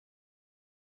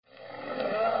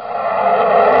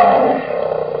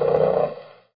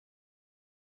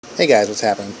Hey guys, what's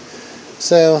happening?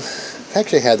 So, I've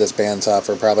actually had this bandsaw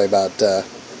for probably about,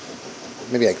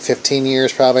 maybe like 15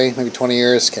 years probably, maybe 20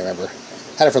 years, can't remember.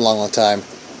 Had it for a long, long time.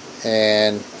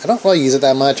 And I don't really use it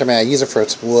that much. I mean, I use it for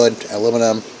its wood,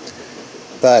 aluminum.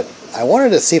 But I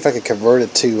wanted to see if I could convert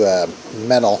it to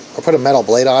metal, or put a metal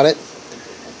blade on it,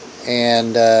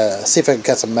 and see if I could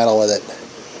cut some metal with it.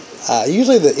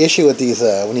 Usually the issue with these,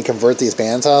 when you convert these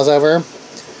bandsaws over,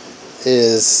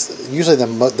 is usually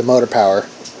the motor power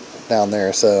down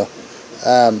there. So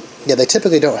yeah, they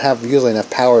typically don't have usually enough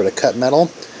power to cut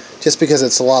metal, just because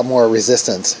it's a lot more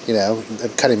resistance, you know,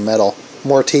 cutting metal.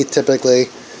 More teeth typically,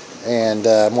 and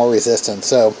more resistance.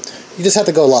 So you just have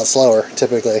to go a lot slower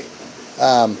typically.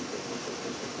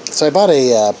 So I bought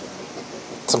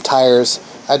some tires.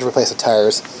 I had to replace the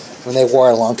tires. I mean, they wore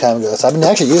out a long time ago. So I've been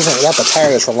actually using it, the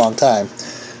tires for a long time.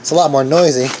 It's a lot more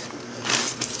noisy.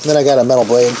 And then I got a metal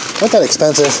blade. Not that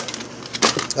expensive.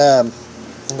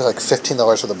 It was like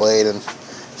 $15 for the blade and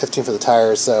 $15 for the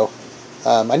tires. So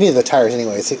I needed the tires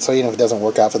anyway, so even if it doesn't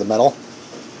work out for the metal.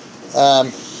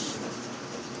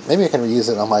 Maybe I can reuse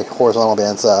it on my horizontal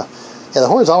bandsaw. Yeah, the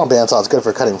horizontal bandsaw is good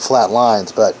for cutting flat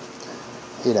lines, but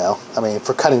you know, I mean,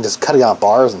 for just cutting out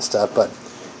bars and stuff. But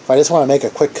if I just want to make a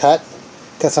quick cut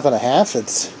something in half,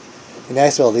 it's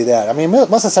nice to be able to do that. I mean,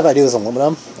 most of the stuff I do is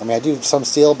aluminum. I mean, I do some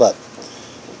steel, but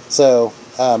so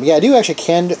yeah, I do actually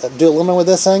can do aluminum with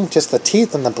this thing. Just the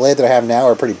teeth and the blade that I have now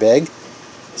are pretty big,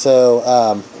 so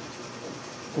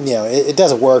you know, it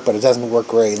does work, but it doesn't work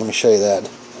great. Let me show you that.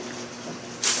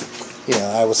 You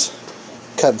know, I was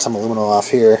cutting some aluminum off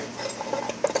here,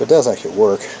 so it does actually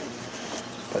work.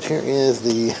 But here is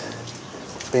the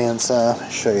bandsaw. I'll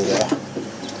show you that.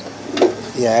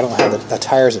 Yeah, I don't have the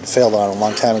tires that failed on a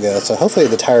long time ago, so hopefully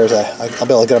the tires, I'll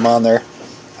be able to get them on there.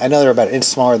 I know they're about an inch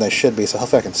smaller than they should be, so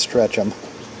hopefully I can stretch them.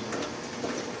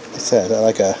 Like I said, I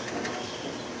like got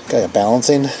a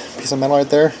balancing piece of metal right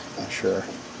there. Not sure.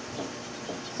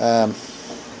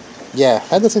 Yeah, I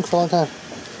had this thing for a long time.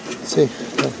 Let's see,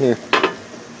 right here.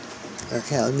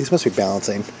 Yeah, these must be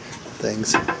balancing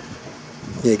things.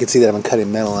 Yeah, you can see that I'm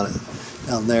cutting metal on it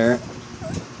down there.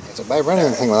 So by running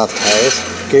the thing without the tires,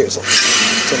 it's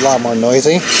a lot more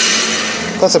noisy.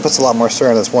 Plus it puts a lot more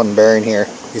strain on this one bearing here,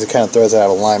 because it kind of throws it out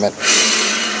of alignment.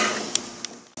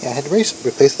 Yeah, I had to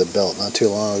replace the belt not too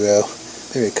long ago.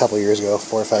 Maybe a couple years ago,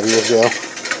 4 or 5 years ago.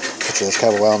 It's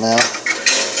kind of well now.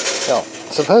 So,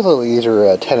 supposedly these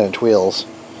are 10-inch wheels,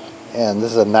 and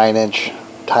this is a 9-inch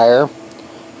tire.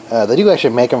 They do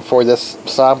actually make them for this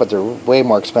saw, but they're way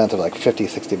more expensive, like 50,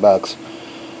 60 bucks.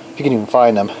 If you can even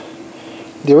find them.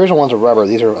 The original ones are rubber.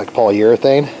 These are like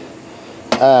polyurethane.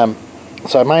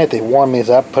 So I might have to warm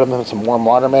these up, put them in some warm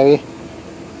water maybe.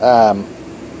 Or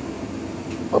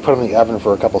put them in the oven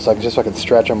for a couple seconds just so I can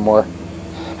stretch them more.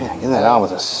 Man, getting that on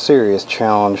was a serious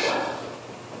challenge.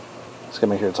 Just gotta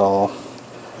make sure it's all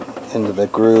into the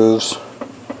grooves.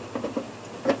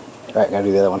 Alright, gotta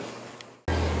do the other one.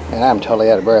 And I'm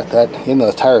totally out of breath. That, even though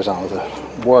the tire's on, was a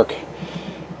work.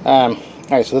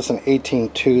 Alright, so this is an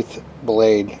 18-tooth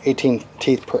blade, 18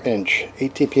 teeth per inch,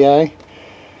 8 TPI.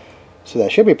 So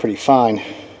that should be pretty fine.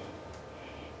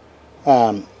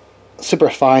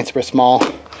 Super fine, super small.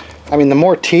 I mean, the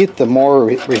more teeth, the more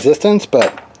resistance,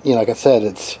 but you know, like I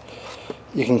said,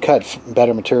 you can cut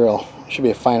better material. It should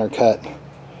be a finer cut.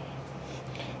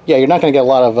 Yeah, you're not going to get a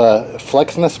lot of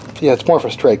flex in this. Yeah, it's more for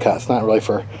straight cuts, not really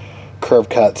for curve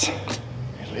cuts.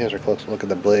 So here's a close look at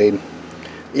the blade.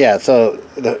 Yeah, so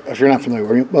if you're not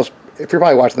familiar, if you're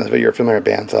probably watching this video, you're familiar with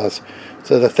bandsaws.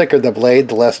 So the thicker the blade,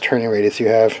 the less turning radius you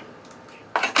have.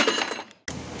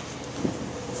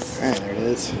 Alright, there it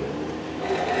is.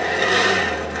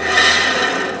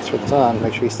 Switch this on,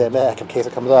 make sure you stand back in case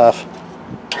it comes off.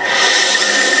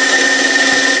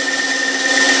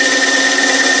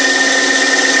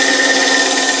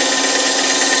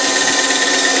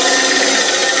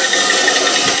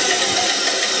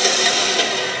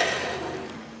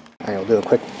 Alright, we'll do a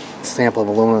quick sample of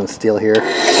aluminum and steel here.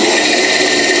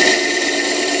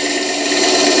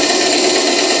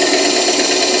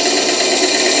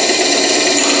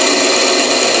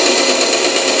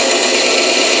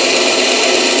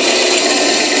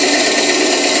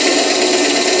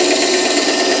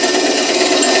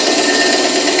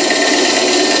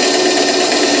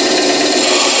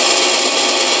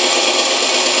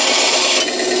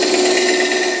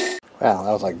 Wow,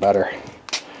 that was like butter.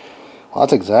 Well,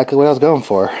 that's exactly what I was going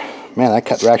for. Man, that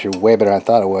cut actually way better than I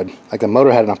thought it would. Like, the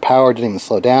motor had enough power, didn't even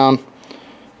slow down.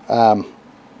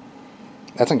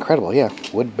 That's incredible, yeah.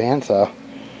 Wood bandsaw.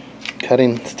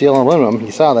 Cutting steel and aluminum,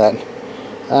 you saw that.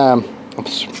 I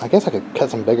guess I could cut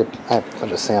some bigger, I have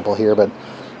such a sample here, but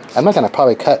I'm not going to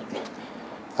probably cut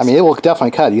I mean, it will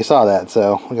definitely cut. You saw that,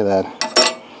 so look at that.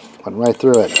 Went right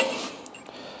through it.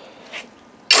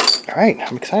 Alright,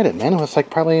 I'm excited, man. It was like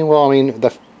probably, well, I mean,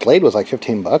 the blade was like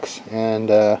 15 bucks, and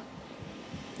the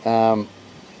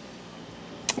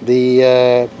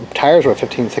tires were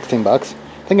 15, 16 bucks.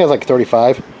 I think it was like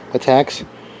 35 with tax.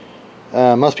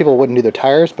 Most people wouldn't do their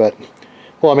tires, but,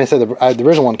 well, I mean, I said the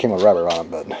original one came with rubber on it,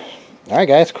 but, alright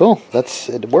guys, cool.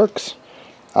 It works.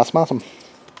 Awesome, awesome.